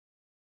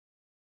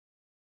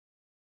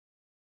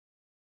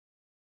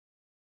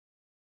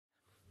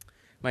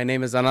My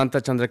name is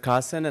Ananta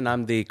Chandrakasan, and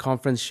I'm the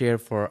conference chair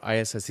for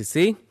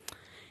ISSCC.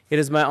 It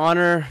is my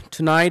honor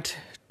tonight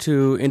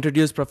to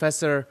introduce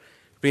Professor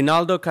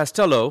Rinaldo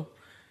Castello,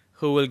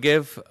 who will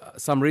give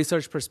some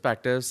research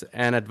perspectives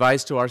and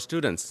advice to our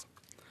students.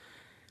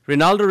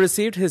 Rinaldo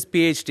received his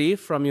PhD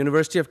from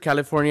University of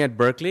California at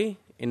Berkeley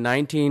in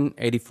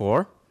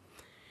 1984.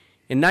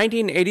 In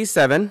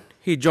 1987,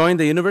 he joined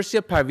the University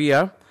of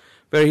Pavia,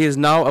 where he is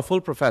now a full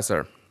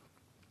professor.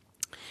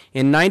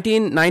 In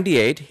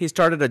 1998, he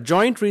started a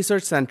joint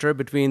research center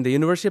between the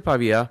University of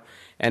Pavia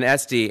and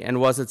SD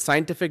and was its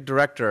scientific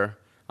director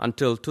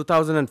until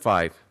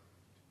 2005.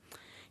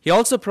 He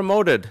also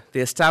promoted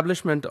the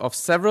establishment of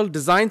several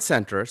design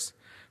centers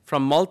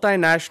from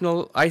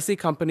multinational IC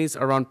companies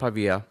around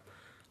Pavia,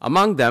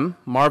 among them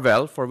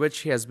Marvell, for which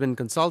he has been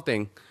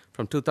consulting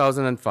from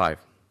 2005.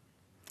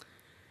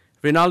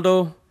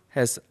 Rinaldo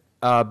has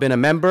been a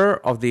member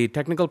of the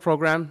Technical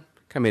Program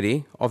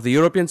Committee of the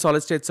European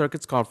Solid-State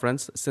Circuits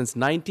Conference since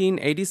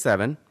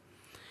 1987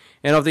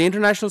 and of the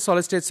International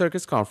Solid-State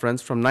Circuits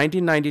Conference from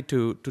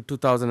 1992 to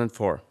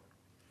 2004.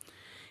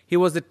 He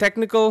was the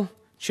technical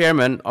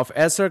chairman of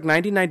ISSCC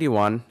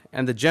 1991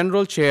 and the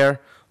general chair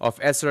of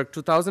ISSCC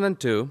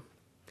 2002,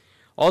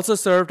 also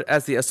served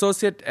as the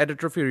associate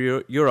editor for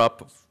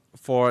Europe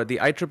for the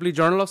IEEE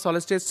Journal of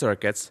Solid-State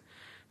Circuits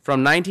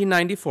from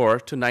 1994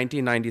 to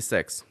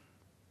 1996.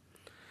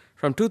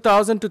 From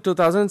 2000 to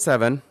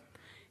 2007,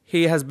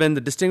 he has been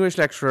the distinguished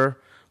lecturer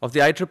of the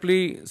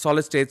IEEE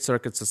Solid-State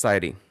Circuit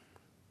Society.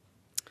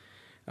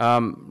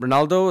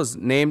 Rinaldo was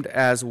named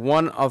as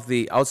one of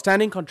the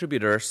outstanding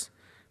contributors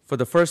for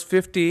the first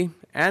 50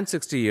 and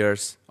 60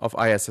 years of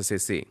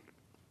ISSCC.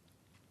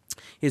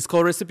 He is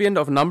co-recipient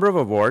of a number of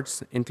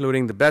awards,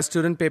 including the Best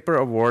Student Paper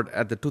Award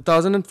at the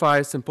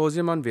 2005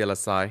 Symposium on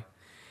VLSI,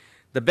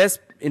 the Best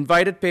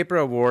Invited Paper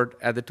Award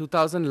at the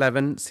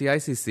 2011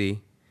 CICC,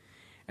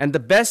 and the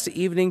Best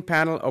Evening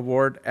Panel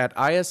Award at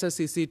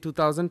ISSCC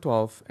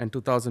 2012 and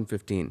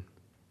 2015.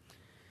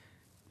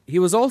 He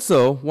was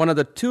also one of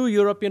the 2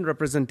 European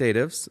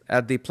representatives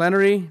at the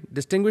Plenary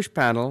Distinguished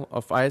Panel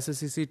of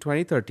ISSCC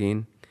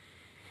 2013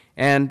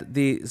 and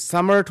the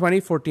Summer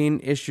 2014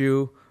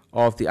 issue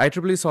of the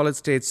IEEE Solid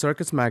State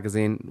Circuits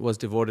magazine was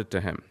devoted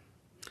to him.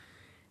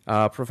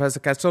 Professor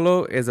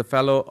Castello is a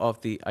fellow of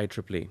the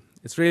IEEE.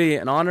 It's really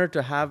an honor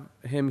to have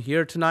him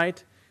here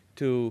tonight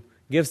to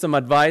give some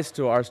advice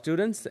to our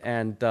students,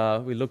 and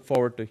we look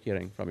forward to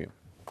hearing from you.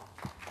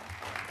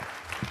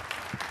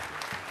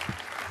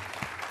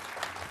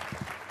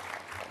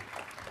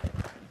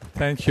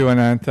 Thank you,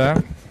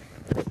 Ananta.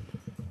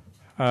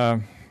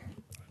 Ananta,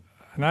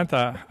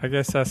 I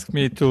guess, asked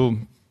me to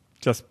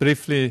just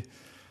briefly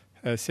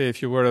say a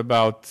few words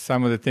about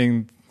some of the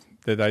things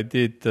that I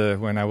did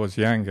when I was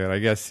younger. I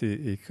guess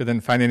he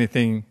couldn't find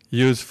anything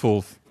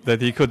useful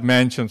that he could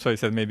mention, so he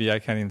said maybe I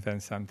can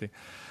invent something.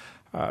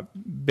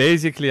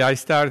 Basically, I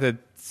started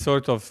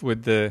sort of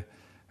with the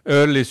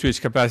early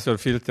switch capacitor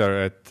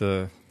filter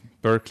at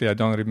Berkeley. I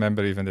don't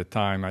remember even the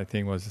time. I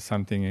think it was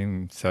something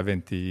in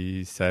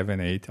 77,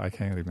 8. I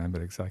can't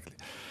remember exactly.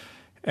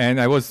 And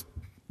I was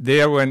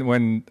there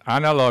when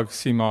analog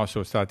CMOS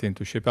was starting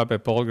to shape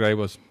up. Paul Gray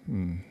was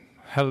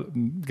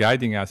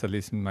guiding us, at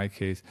least in my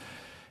case.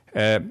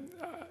 At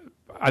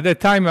that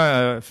time,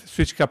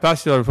 switch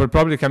capacitors were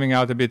probably coming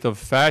out a bit of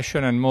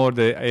fashion, and more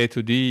the A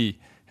to D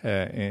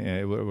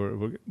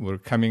were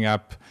coming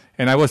up,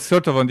 and I was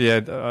sort of on the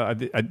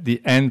at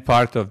the end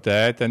part of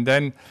that. And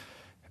then,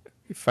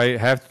 if I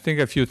have to think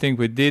a few things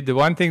we did, the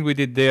one thing we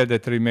did there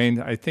that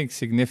remained, I think,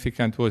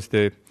 significant was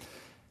the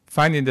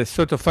finding the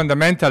sort of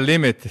fundamental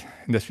limit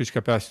in the switch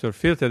capacitor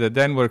filter that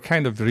then were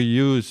kind of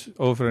reused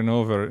over and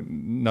over,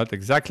 not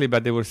exactly,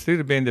 but they were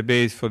still being the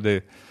base for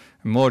the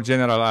more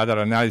general other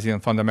analysis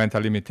and fundamental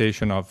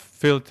limitation of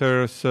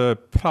filters,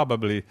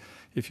 probably.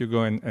 If you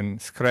go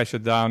and scratch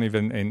it down,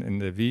 even in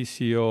the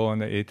VCO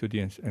and the A to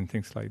D and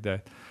things like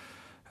that.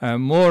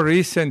 More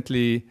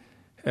recently,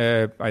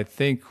 I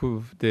think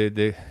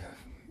the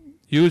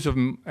use of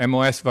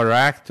MOS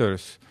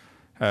varactors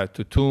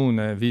to tune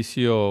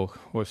VCO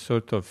was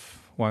sort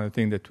of one of the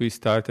things that we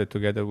started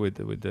together with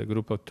the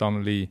group of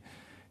Tom Lee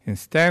in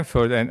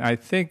Stanford. And I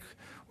think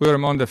we were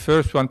among the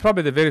first one,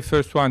 probably the very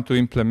first one to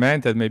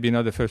implement it, maybe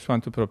not the first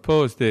one to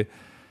propose the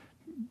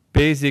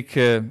basic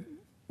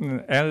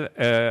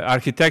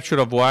architecture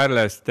of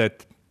wireless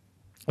that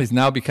is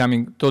now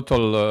becoming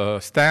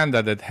total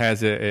standard, that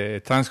has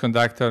a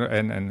transconductor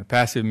and a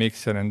passive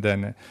mixer and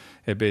then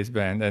a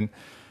baseband. And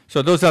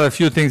so those are a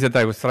few things that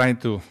I was trying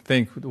to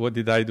think, what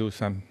did I do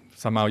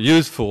somehow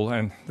useful,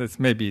 and that's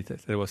maybe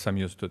there was some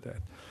use to that.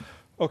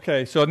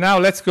 Okay, so now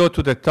let's go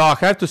to the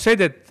talk. I have to say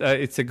that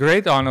it's a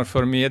great honor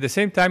for me. At the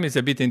same time, it's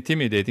a bit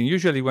intimidating.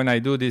 Usually when I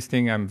do this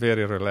thing, I'm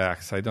very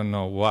relaxed. I don't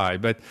know why.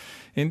 But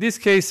in this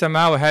case,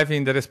 somehow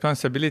having the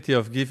responsibility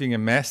of giving a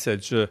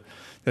message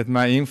that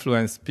might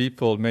influence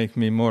people make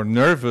me more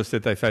nervous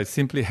than if I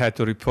simply had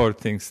to report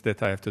things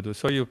that I have to do.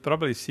 So you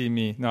probably see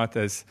me not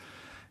as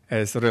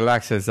as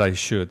relaxed as I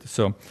should.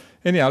 So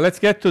anyhow, let's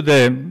get to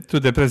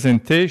the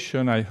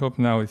presentation. I hope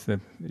now it's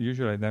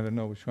usually I never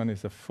know which one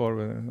is the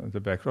forward or the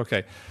back.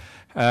 Okay.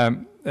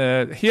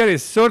 Here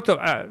is sort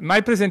of,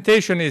 my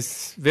presentation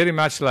is very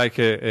much like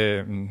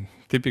a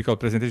typical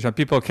presentation.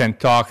 People can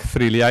talk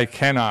freely. I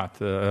cannot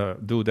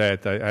do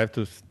that. I have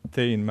to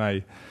stay in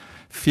my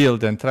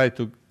field and try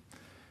to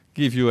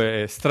give you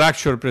a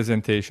structured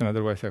presentation.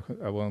 Otherwise,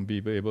 I won't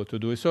be able to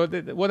do it. So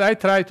what I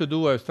try to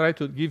do is try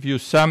to give you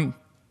some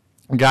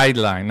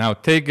guideline. Now,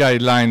 take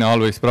guideline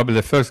always. Probably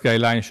the first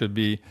guideline should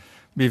be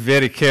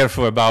very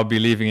careful about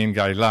believing in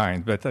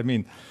guidelines. But I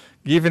mean,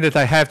 given that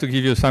I have to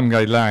give you some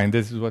guideline,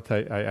 this is what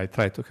I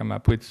try to come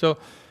up with. So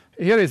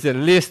here is a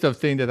list of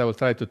things that I will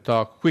try to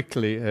talk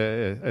quickly.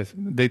 As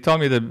they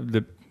told me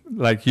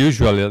like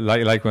usually,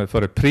 like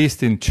for a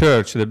priest in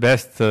church, the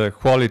best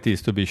quality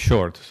is to be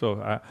short.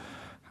 So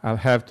I'll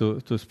have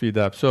to speed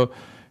up. So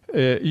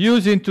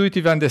use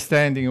intuitive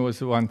understanding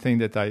was one thing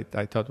that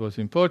I thought was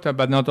important,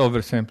 but not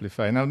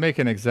oversimplify. And I'll make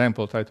an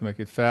example, try to make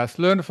it fast.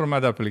 Learn from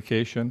other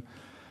application.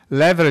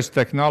 Leverage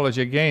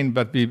technology again,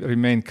 but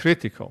remain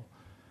critical.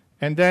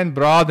 And then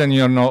broaden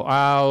your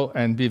know-how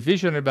and be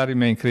visionary, but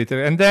remain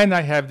critical. And then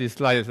I have this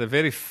slide. It's a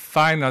very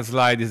final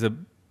slide. It's a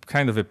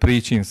kind of a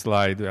preaching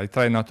slide. I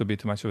try not to be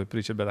too much of a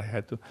preacher, but I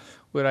had to,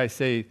 where I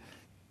say,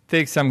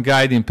 take some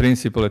guiding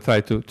principle and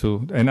try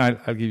to and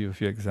I'll give you a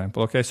few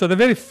examples. Okay, so the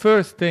very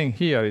first thing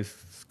here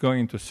is going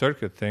into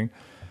circuit thing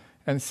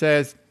and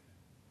says,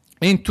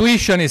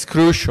 intuition is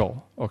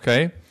crucial,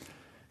 okay?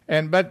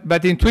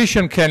 But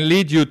intuition can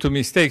lead you to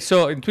mistakes.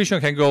 So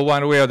intuition can go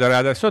one way or the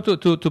other. So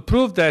to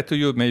prove that to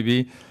you,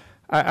 maybe,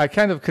 I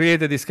kind of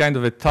created this kind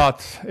of a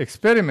thought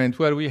experiment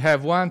where we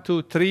have 1,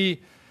 2,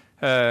 3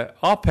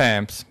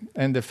 op-amps.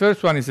 And the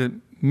first one is a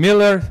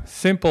Miller,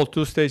 simple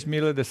two-stage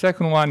Miller. The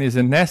second one is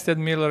a nested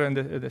Miller. And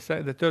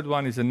the third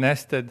one is a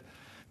nested,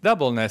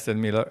 double-nested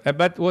Miller.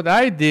 But what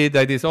I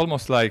did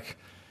almost like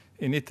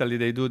in Italy,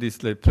 they do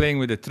this, like playing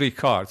with the 3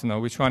 cards. Now,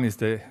 which is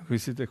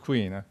the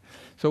queen?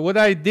 So what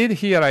I did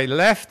here, I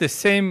left the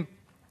same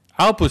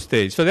output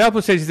stage. So the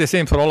output stage is the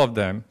same for all of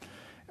them.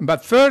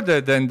 But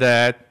further than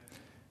that,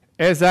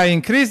 as I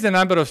increase the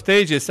number of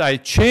stages, I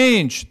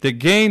change the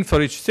gain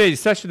for each stage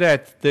such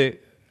that the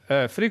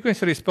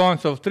frequency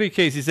response of 3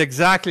 cases is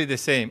exactly the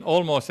same,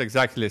 almost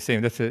exactly the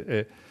same. That's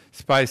a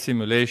SPI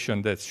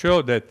simulation that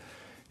showed that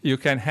you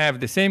can have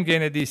the same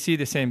gain at DC,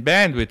 the same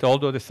bandwidth,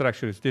 although the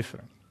structure is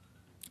different.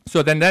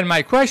 So then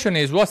my question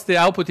is, what's the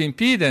output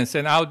impedance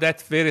and how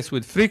that varies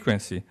with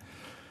frequency?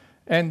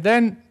 And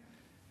then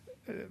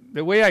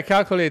the way I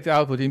calculate the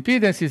output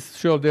impedance is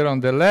shown there on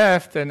the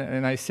left,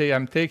 and I say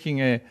I'm taking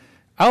a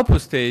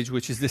output stage,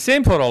 which is the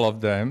same for all of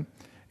them,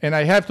 and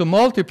I have to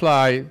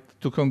multiply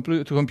to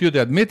compute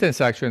the admittance,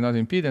 actually, not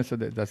impedance, so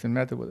that doesn't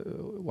matter.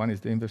 One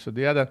is the inverse of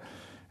the other.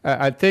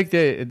 I take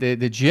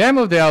the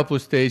GM of the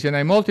output stage, and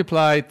I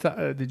multiply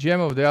the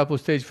GM of the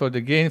output stage for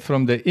the gain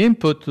from the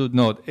input to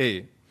node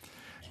A.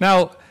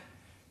 Now,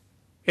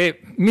 a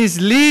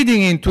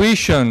misleading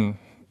intuition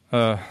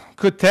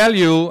could tell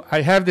you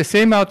I have the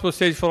same output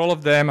stage for all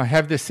of them, I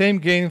have the same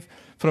gain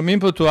from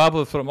input to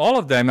output from all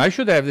of them, I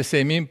should have the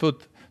same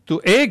input to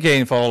A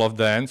gain for all of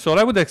them, so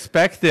I would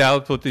expect the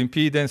output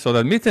impedance or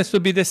admittance to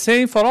be the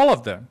same for all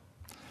of them.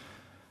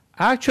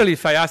 Actually,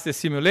 if I ask the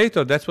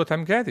simulator, that's what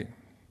I'm getting.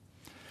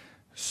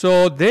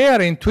 So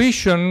their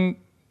intuition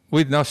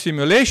with no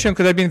simulation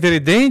could have been very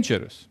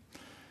dangerous.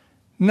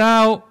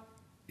 Now,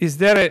 is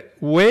there a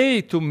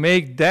way to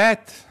make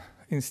that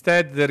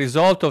instead the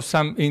result of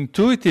some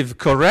intuitive,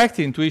 correct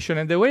intuition?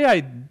 And the way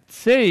I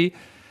say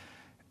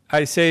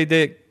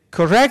the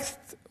correct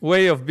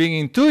way of being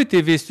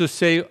intuitive is to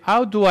say,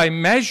 how do I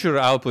measure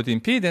output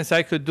impedance?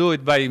 I could do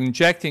it by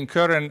injecting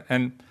current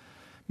and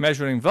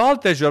measuring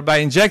voltage, or by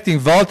injecting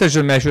voltage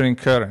and measuring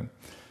current.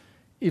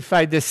 If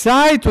I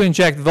decide to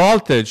inject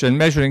voltage and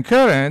measuring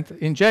current,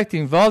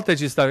 injecting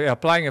voltage is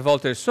applying a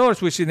voltage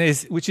source, which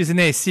is an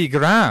AC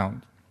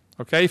ground.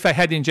 Okay, if I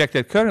had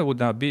injected current, it would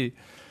not be.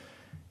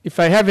 If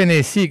I have an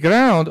AC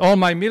ground, all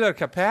my Miller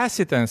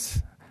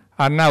capacitance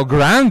are now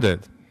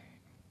grounded.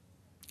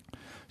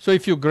 So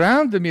if you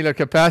ground the Miller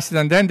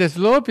capacitance, then the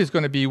slope is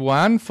going to be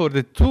 1 for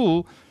the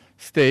 2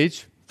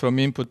 stage from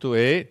input to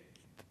A,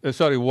 20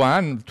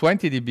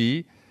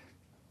 dB,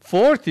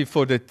 40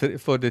 for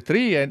the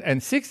 3,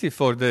 and 60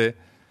 for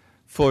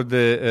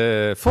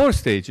the 4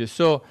 stages.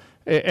 So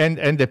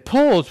and the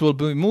poles will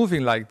be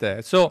moving like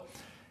that. So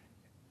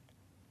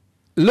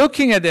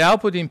looking at the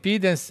output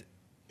impedance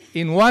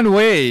in one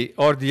way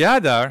or the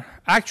other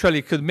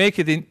actually could make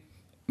it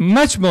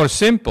much more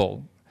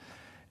simple.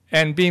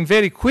 And being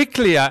very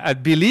quickly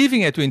at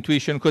believing it to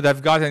intuition could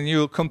have gotten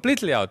you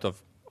completely out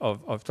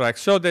of track.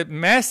 So the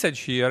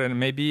message here, and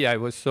maybe I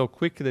was so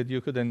quick that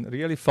you couldn't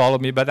really follow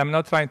me, but I'm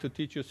not trying to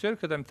teach you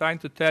circuit. I'm trying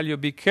to tell you,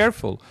 be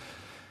careful.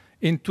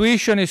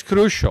 Intuition is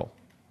crucial.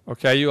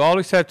 Okay, you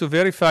always have to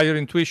verify your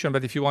intuition,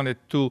 but if you wanted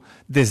to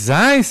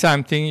design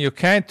something, you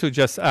can't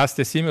just ask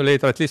the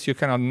simulator, at least you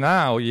cannot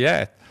now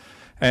yet,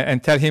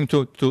 and tell him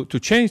to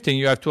change things.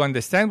 You have to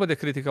understand what the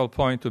critical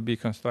point to be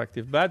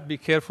constructive, but be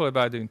careful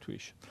about the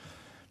intuition.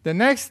 The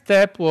next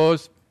step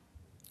was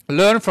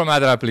learn from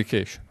other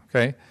applications,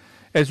 okay?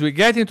 As we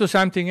get into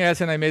something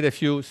else, and I made a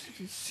few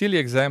silly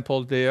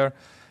examples there,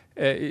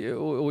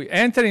 we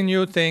enter in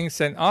new things,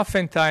 and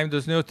oftentimes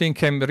those new things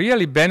can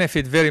really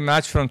benefit very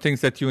much from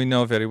things that you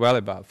know very well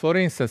about. For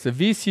instance, a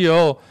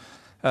VCO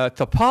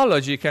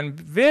topology can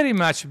very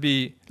much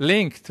be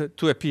linked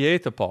to a PA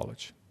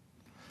topology.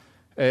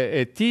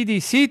 A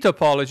TDC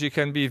topology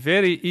can be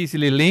very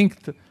easily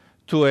linked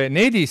to an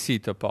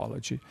ADC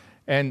topology.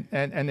 And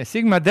a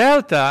sigma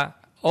delta,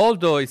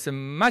 although it's a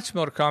much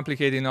more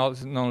complicated in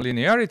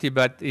nonlinearity,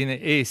 but in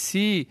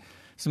AC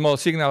small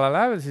signal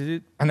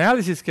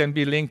analysis can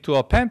be linked to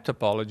op-amp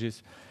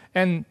topologies.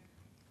 And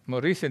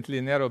more recently,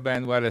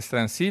 narrowband wireless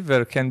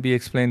transceiver can be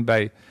explained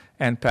by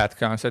NPAT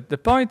concept. The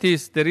point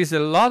is there is a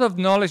lot of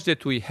knowledge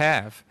that we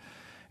have,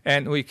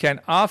 and we can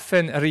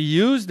often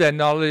reuse that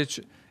knowledge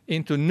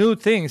into new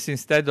things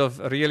instead of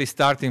really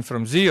starting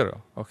from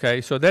zero,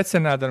 okay? So that's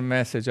another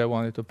message I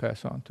wanted to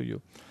pass on to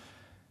you.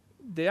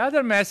 The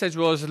other message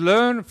was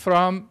learn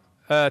from,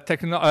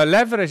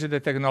 leverage the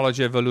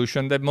technology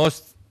evolution. The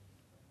most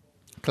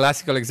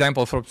classical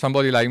example for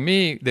somebody like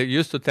me, they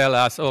used to tell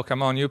us, oh,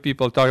 come on, you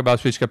people talk about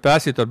switch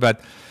capacitor,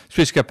 but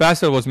switch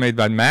capacitor was made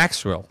by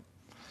Maxwell.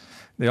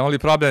 The only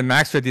problem,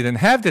 Maxwell didn't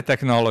have the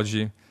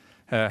technology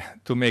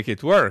to make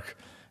it work.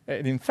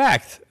 And in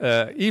fact,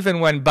 even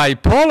when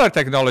bipolar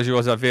technology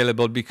was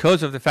available,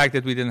 because of the fact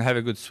that we didn't have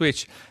a good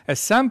switch, at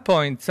some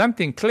point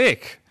something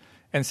clicked,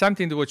 and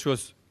something which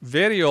was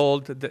very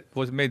old that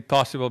was made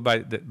possible by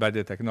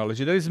the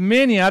technology. There is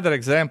many other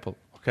examples,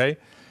 okay?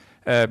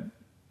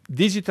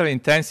 Digital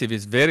intensive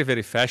is very,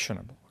 very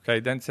fashionable, okay?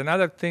 That's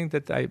another thing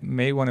that I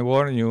may want to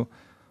warn you,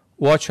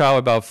 watch out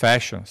about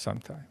fashion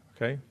sometime,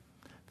 okay?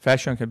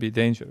 Fashion can be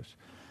dangerous.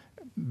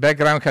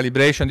 Background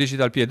calibration,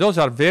 digital PA, those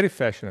are very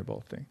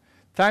fashionable things.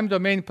 Time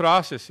domain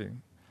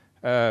processing,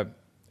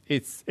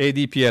 it's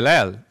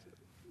ADPLL,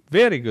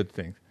 very good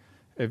thing.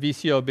 A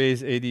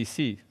VCO-based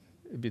ADC,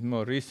 a bit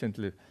more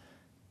recently.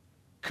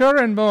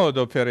 Current mode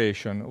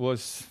operation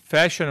was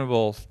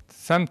fashionable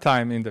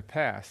sometime in the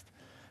past.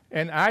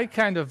 And I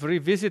kind of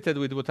revisited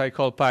with what I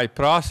call pipe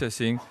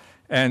processing,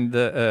 and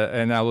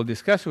I will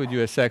discuss with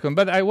you a second.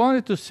 But I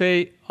wanted to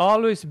say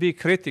always be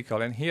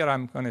critical. And here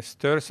I'm going to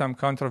stir some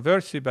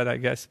controversy, but I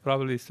guess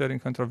probably stirring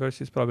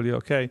controversy is probably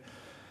okay.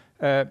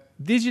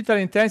 Digital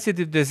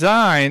intensity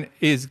design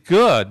is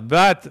good,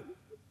 but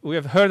we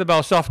have heard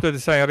about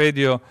software-defined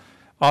radio,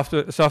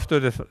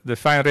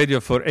 software-defined radio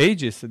for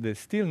ages. There's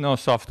still no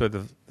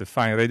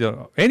software-defined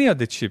radio, any of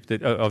the chip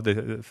of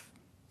the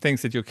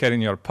things that you carry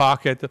in your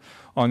pocket,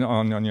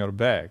 on your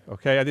bag.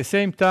 Okay. At the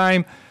same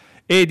time,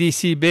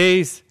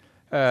 ADC-based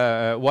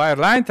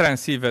wireline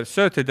transceiver,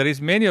 certainly there is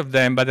many of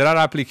them, but there are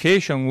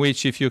applications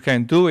which, if you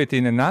can do it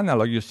in an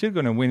analog, you're still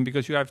going to win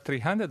because you have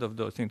 300 of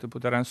those things to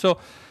put around. So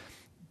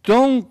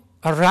don't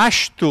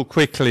rush too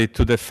quickly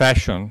to the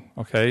fashion,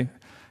 okay?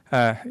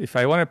 If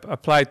I want to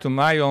apply to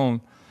my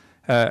own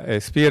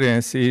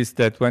experience is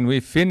that when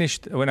I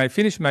finished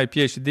my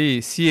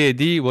PhD,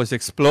 CAD was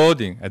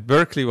exploding. At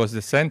Berkeley was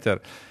the center.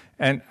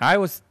 And I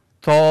was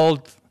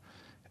told,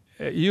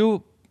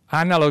 you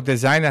analog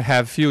designer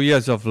have few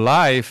years of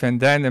life and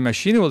then the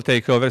machine will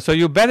take over, so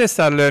you better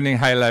start learning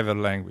high-level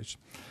language.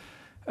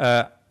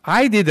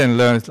 I didn't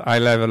learn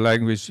high-level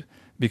language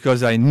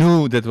because I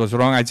knew that was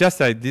wrong. I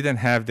didn't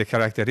have the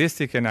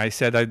characteristic, and I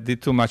said I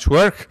did too much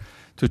work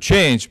to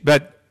change,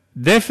 but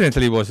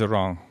definitely was a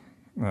wrong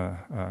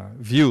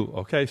view,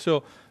 okay?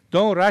 So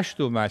don't rush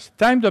too much.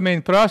 Time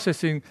domain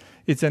processing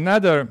is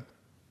another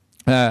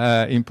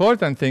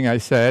important thing I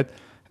said,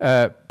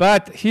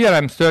 but here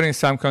I'm stirring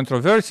some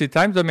controversy.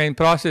 Time domain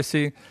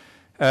processing,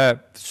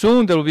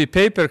 soon there will be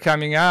paper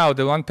coming out,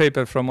 the one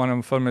paper from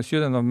one former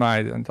student of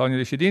mine, Antonio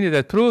Ricidini,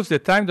 that proves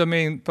that time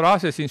domain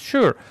processing,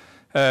 sure,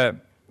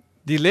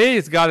 delay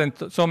has gotten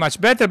so much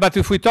better, but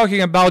if we're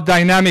talking about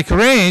dynamic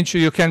range,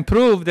 you can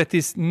prove that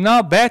it's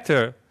not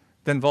better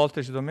than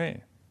voltage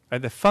domain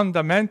at the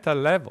fundamental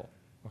level,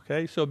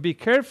 okay? So be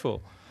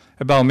careful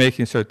about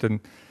making certain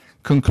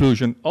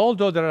conclusion,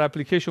 although there are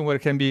applications where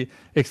it can be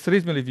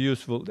extremely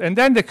useful. And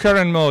then the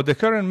current mode. The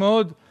current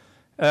mode,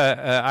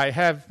 I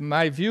have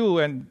my view,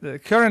 and the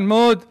current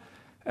mode,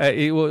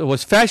 it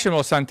was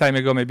fashionable some time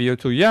ago, maybe you're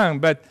too young,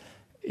 but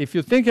if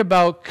you think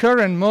about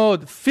current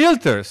mode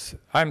filters,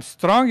 I'm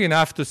strong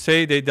enough to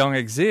say they don't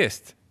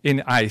exist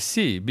in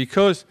IC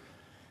because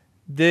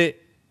the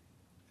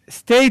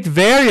state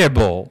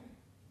variable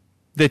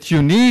that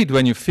you need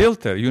when you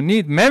filter, you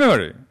need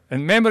memory,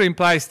 and memory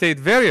implies state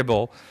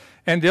variable,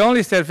 and the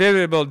only state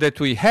variable that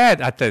we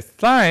had at that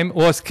time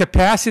was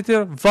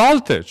capacitor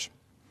voltage.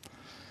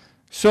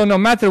 So no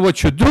matter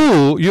what you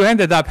do, you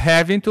ended up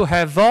having to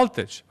have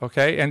voltage,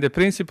 okay? And the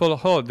principle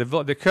holds.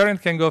 The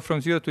current can go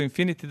from 0 to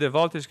infinity. The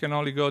voltage can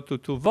only go to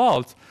 2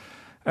 volts.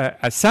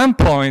 At some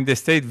point, the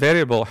state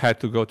variable had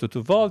to go to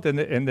 2 volts,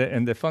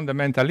 and the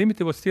fundamental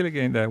limit was still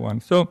again that one.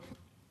 So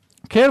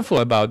careful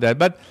about that.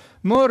 But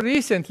more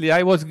recently,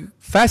 I was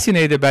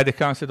fascinated by the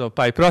concept of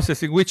pipe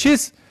processing, which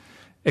is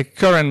a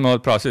current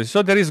mode processing.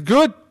 So there is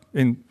good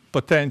in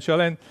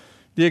potential. And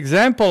the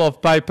example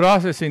of pipe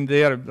processing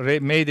there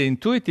made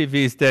intuitive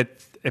is that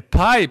a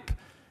pipe,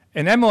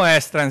 an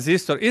MOS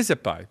transistor is a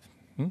pipe.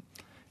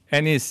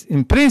 And is,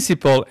 in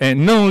principle, a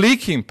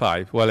non-leaking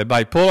pipe, while a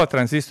bipolar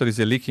transistor is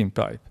a leaking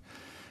pipe.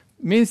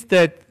 Means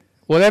that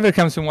whatever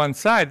comes from one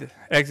side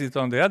exits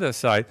on the other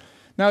side.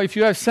 Now, if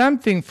you have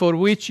something for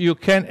which you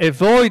can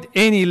avoid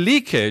any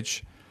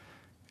leakage,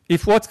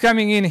 if what's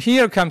coming in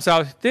here comes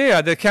out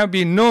there can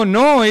be no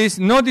noise,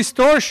 no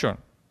distortion,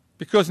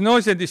 because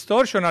noise and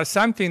distortion are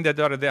something that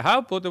are at the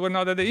output that were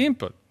not at the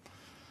input.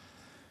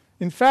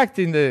 In fact,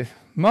 in the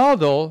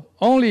model,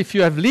 only if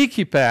you have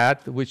leaky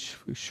path, which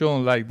is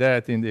shown like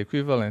that in the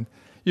equivalent,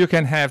 you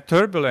can have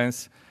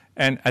turbulence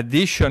and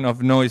addition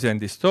of noise and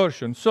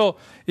distortion. So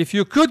if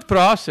you could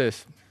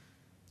process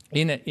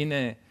in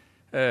a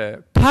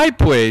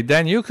pipe way,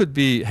 then you could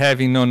be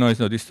having no noise,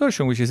 no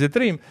distortion, which is a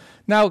dream.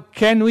 Now,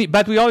 can we,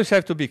 but we always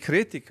have to be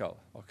critical,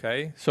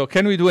 okay? So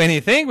can we do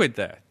anything with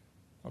that,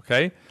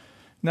 okay?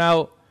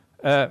 Now,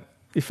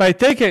 if I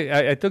take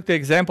I took the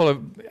example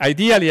of,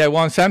 ideally I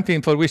want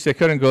something for which the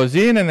current goes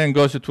in and then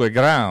goes to a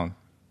ground.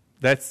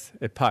 That's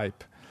a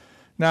pipe.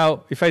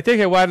 Now, if I take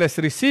a wireless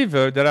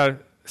receiver, there are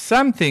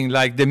something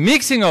like the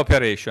mixing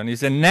operation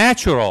is a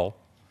natural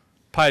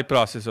pipe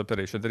process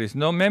operation. There is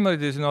no memory,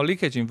 there is no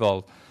leakage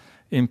involved.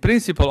 In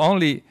principle,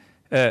 only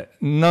let's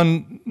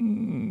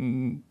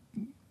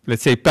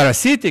say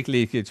parasitic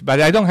leakage,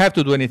 but I don't have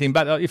to do anything.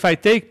 But if I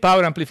take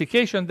power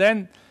amplification,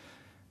 then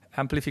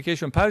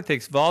amplification power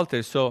takes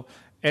voltage. So,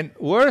 and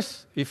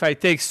worse, if I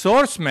take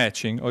source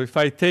matching or if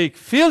I take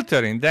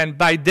filtering, then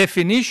by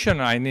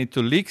definition I need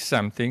to leak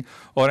something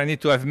or I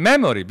need to have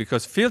memory,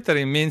 because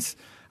filtering means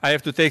I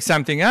have to take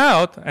something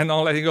out and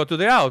not let it go to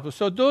the output.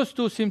 So those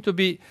two seem to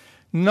be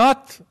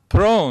not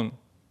prone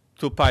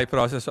to pipe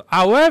process.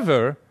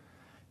 However,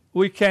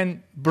 we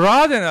can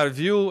broaden our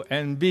view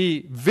and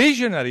be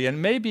visionary,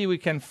 and maybe we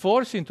can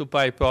force into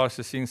pipe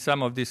processing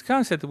some of these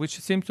concepts which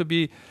seem to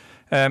be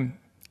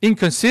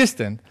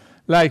inconsistent.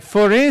 Like,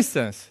 for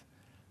instance,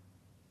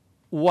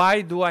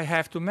 why do I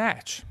have to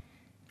match?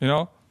 You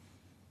know,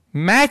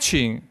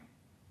 matching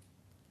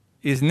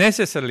is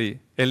necessarily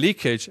a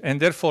leakage and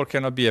therefore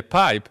cannot be a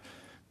pipe.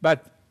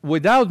 But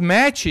without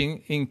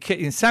matching,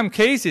 in some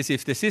cases,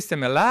 if the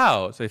system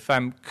allows, if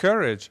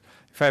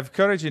I have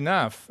courage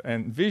enough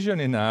and vision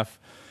enough,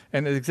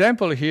 and an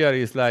example here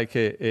is like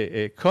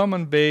a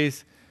common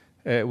base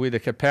with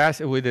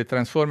a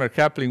transformer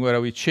coupling where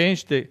we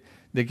change the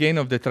gain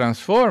of the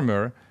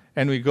transformer,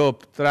 and we go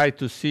try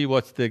to see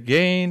what's the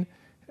gain,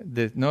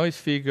 the noise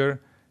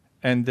figure,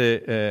 and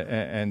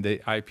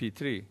the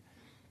IP3.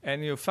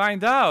 And you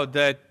find out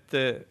that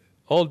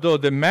although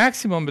the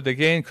maximum of the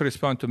gain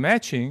correspond to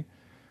matching,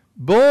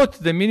 both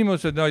the minimum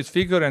of the noise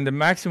figure and the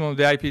maximum of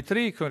the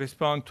IP3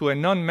 correspond to a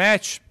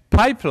non-match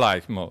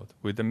pipe-like mode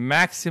with the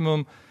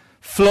maximum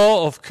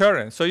flow of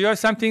current. So you have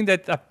something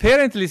that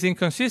apparently is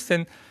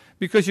inconsistent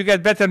because you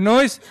get better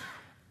noise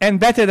and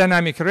better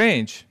dynamic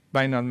range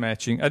by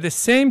non-matching. At the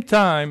same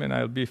time, and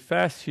I'll be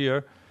fast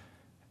here,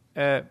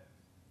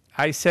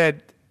 I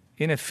said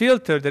in a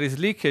filter there is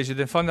leakage.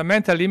 The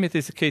fundamental limit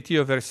is KT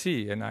over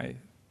C, and I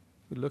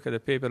look at the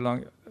paper a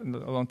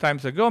long time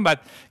ago,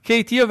 but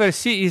KT over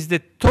C is the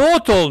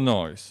total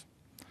noise.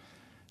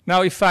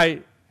 Now, if I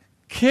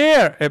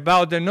care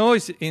about the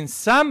noise in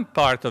some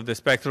part of the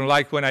spectrum,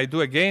 like when I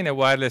do again a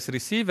wireless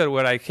receiver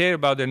where I care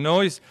about the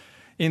noise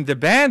in the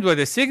band where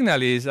the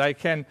signal is, I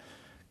can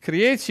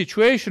create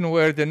situation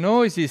where the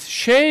noise is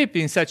shaped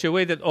in such a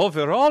way that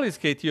overall is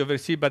KT over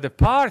C, but the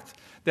part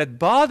that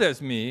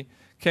bothers me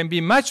can be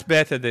much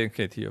better than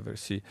KT over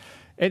C.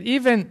 And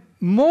even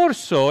more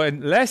so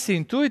and less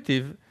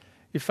intuitive,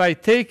 if I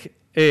take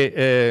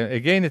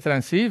again a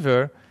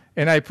transceiver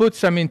and I put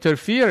some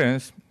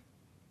interference,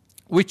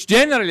 which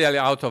generally are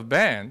out of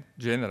band,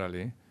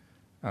 generally,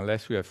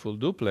 unless we have full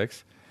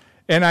duplex,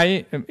 and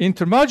I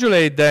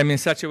intermodulate them in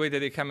such a way that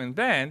they come in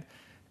band,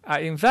 I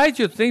invite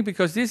you to think,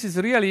 because this is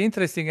really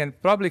interesting and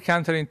probably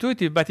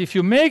counterintuitive, but if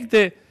you make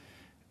the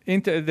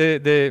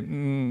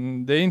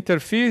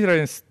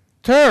interference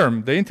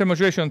term, the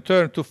intermodulation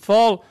term, to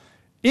fall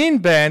in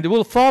band, it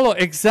will follow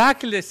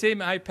exactly the same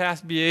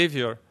high-pass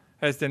behavior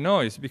as the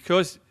noise,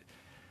 because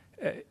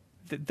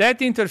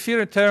that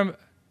interference term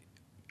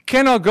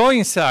cannot go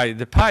inside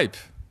the pipe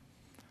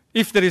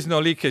if there is no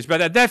leakage.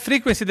 But at that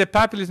frequency, the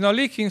pipe is not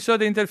leaking, so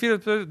the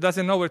interference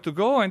doesn't know where to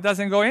go and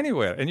doesn't go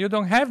anywhere, and you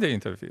don't have the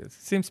interference.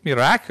 It seems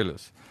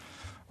miraculous.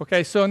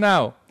 Okay, so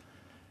now,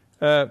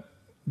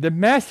 the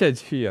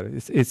message here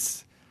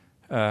is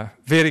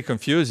very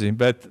confusing,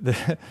 but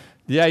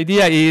the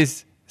idea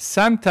is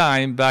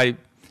sometime by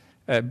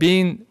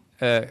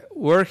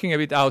working a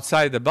bit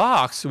outside the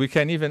box, we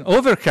can even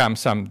overcome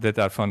some that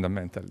are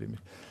fundamental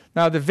limits.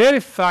 Now, the very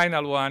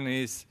final one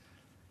is,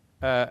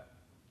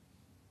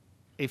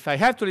 if I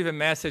have to leave a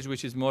message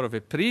which is more of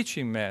a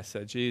preaching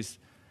message, is,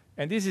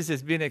 and this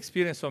has been an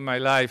experience of my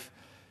life,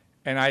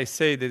 And I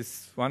say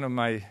this, one of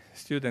my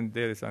students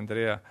there is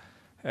Andrea,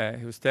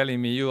 he was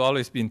telling me, you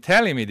always been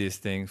telling me these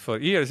things for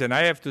years. And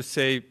I have to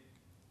say,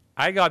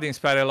 I got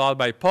inspired a lot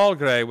by Paul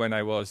Gray when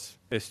I was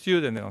a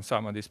student on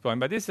some of this point,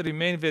 but this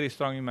remained very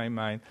strong in my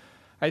mind.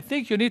 I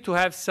think you need to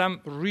have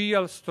some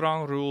real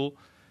strong rule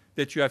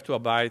that you have to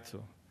abide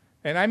to.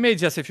 And I made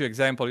just a few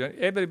examples.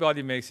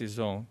 Everybody makes his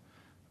own.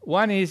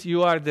 One is,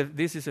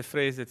 this is a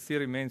phrase that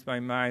still remains in my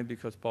mind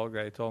because Paul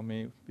Gray told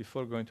me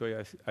before going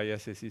to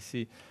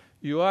ISSCC,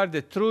 you are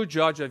the true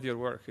judge of your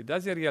work. It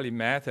doesn't really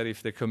matter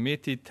if the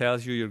committee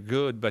tells you you're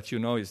good, but you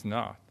know it's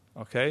not,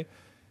 okay?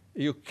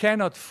 You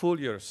cannot fool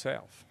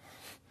yourself.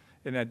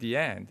 And at the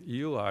end,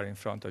 you are in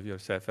front of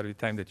yourself every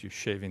time that you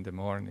shave in the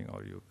morning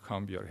or you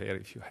comb your hair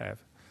if you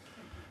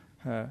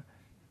have.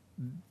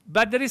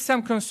 But there is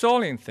some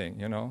consoling thing,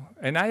 you know.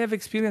 And I have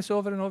experienced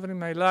over and over in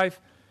my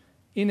life,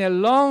 in a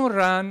long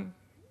run,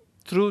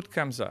 truth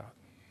comes out.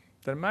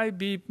 There might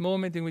be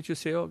moments in which you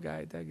say, oh,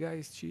 that guy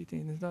is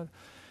cheating. It's not,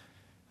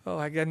 oh,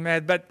 I get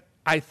mad. But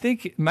I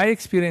think my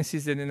experience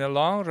is that in the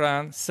long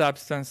run,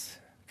 substance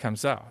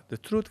comes out. The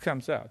truth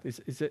comes out.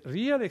 It's a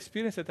real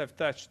experience that I've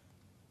touched.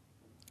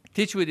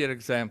 Teach with your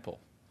example.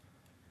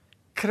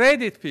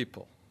 Credit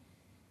people.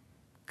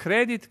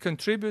 Credit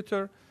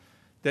contributor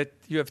that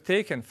you have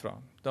taken from.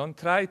 Don't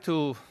try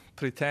to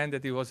pretend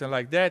that it wasn't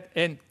like that.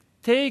 And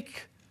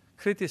take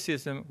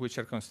criticism, which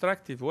are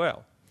constructive,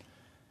 well.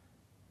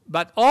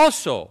 But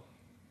also,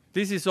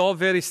 this is all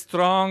very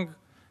strong,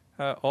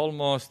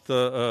 almost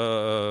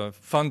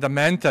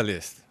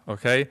fundamentalist,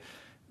 okay?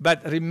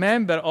 But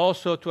remember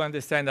also to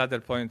understand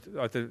other point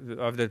of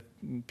the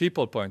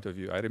people point of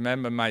view. I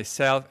remember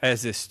myself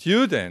as a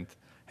student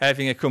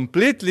having a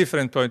completely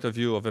different point of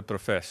view of a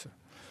professor.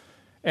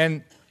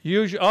 And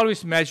you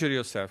always measure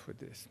yourself with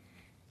this.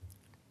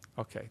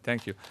 Okay,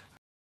 thank you.